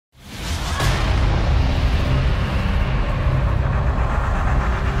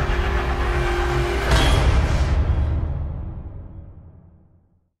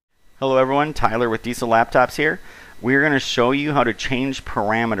Hello everyone, Tyler with Diesel Laptops here. We're going to show you how to change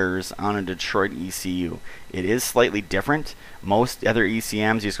parameters on a Detroit ECU. It is slightly different. Most other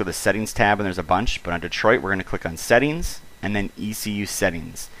ECMs you just go to the Settings tab and there's a bunch, but on Detroit we're going to click on Settings and then ECU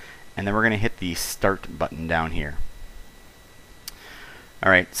Settings. And then we're going to hit the Start button down here.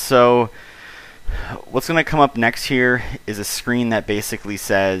 Alright, so what's going to come up next here is a screen that basically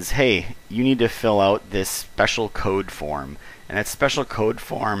says, hey, you need to fill out this special code form. And that special code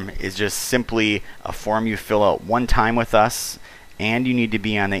form is just simply a form you fill out one time with us, and you need to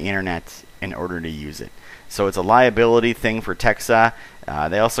be on the internet in order to use it. So it's a liability thing for TEXA.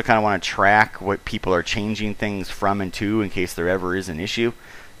 They also kind of want to track what people are changing things from and to in case there ever is an issue.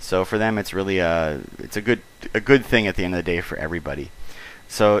 So for them, it's really a good thing at the end of the day for everybody.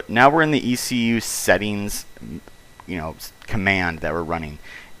 So now we're in the ECU Settings, command that we're running,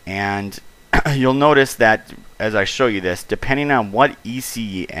 and you'll notice that as I show you this, depending on what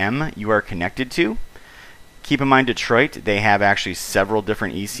ECM you are connected to, keep in mind Detroit, they have actually several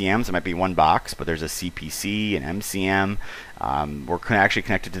different ECMs. It might be one box, but there's a CPC, an MCM. We're actually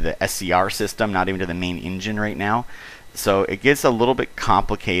connected to the SCR system, not even to the main engine right now. So it gets a little bit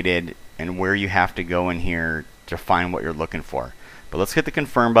complicated in where you have to go in here to find what you're looking for. But let's hit the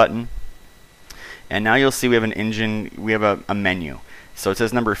confirm button. And now you'll see we have an engine, we have a menu. So it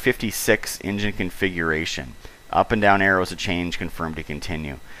says number 56, engine configuration. Up and down arrows to change, confirm to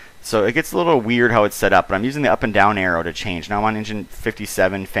continue. So it gets a little weird how it's set up, but I'm using the up and down arrow to change. Now I'm on engine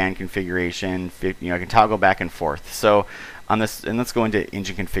 57, fan configuration. I can toggle back and forth. So on this, and let's go into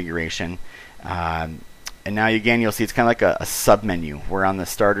engine configuration. And now again, you'll see it's kind of like a sub-menu. We're on the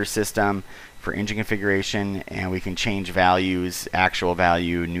starter system for engine configuration, and we can change values, actual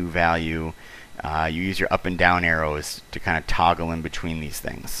value, new value. You use your up and down arrows to kind of toggle in between these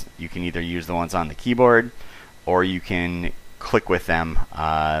things. You can either use the ones on the keyboard, or you can click with them,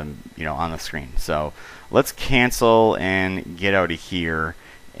 on the screen. So let's cancel and get out of here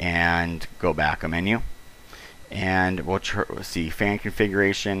and go back a menu. And we'll see fan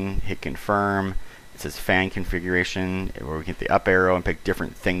configuration, hit confirm. It says fan configuration, where we can hit the up arrow and pick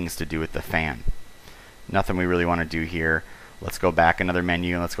different things to do with the fan. Nothing we really want to do here. Let's go back another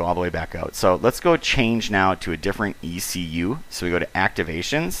menu and let's go all the way back out. So let's go change now to a different ECU. So we go to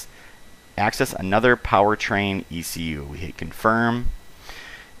activations, access another powertrain ECU. We hit confirm.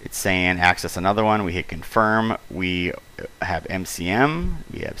 It's saying access another one. We hit confirm. We have MCM.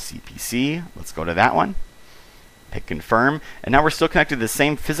 We have CPC. Let's go to that one. Hit confirm. And now we're still connected to the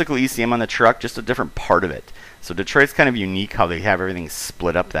same physical ECM on the truck, just a different part of it. So Detroit's kind of unique how they have everything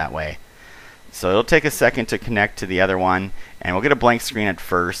split up that way. So it'll take a second to connect to the other one, and we'll get a blank screen at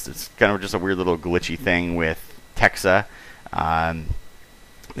first. It's kind of just a weird little glitchy thing with TEXA.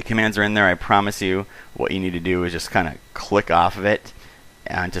 The commands are in there. I promise you what you need to do is just kind of click off of it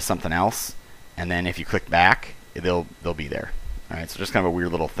onto something else, and then if you click back, they'll be there. Alright, so just kind of a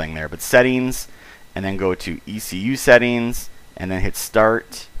weird little thing there. But settings, and then go to ECU settings, and then hit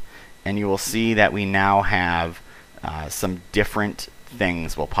start, and you will see that we now have some different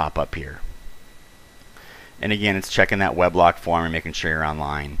things will pop up here. And again, it's checking that weblog form and making sure you're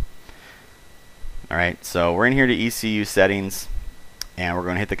online. Alright, so we're in here to ECU settings, and we're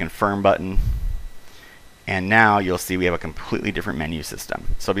going to hit the confirm button. And now you'll see we have a completely different menu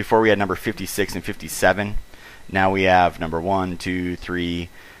system. So before we had number 56 and 57, now we have number 1, 2, 3,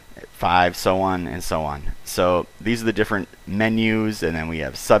 5, so on and so on. So these are the different menus, and then we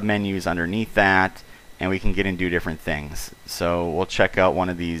have sub-menus underneath that, and we can get and do different things. So we'll check out one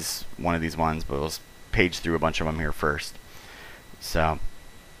of these ones, but we'll page through a bunch of them here first. So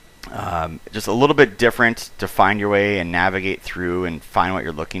just a little bit different to find your way and navigate through and find what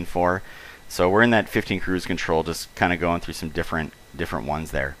you're looking for. So we're in that 15 cruise control, just kind of going through some different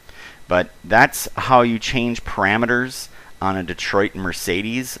ones there. But that's how you change parameters on a Detroit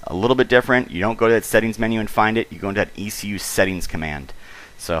Mercedes. A little bit different. You don't go to that settings menu and find it. You go into that ECU settings command.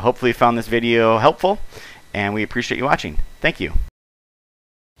 So hopefully you found this video helpful, and we appreciate you watching. Thank you.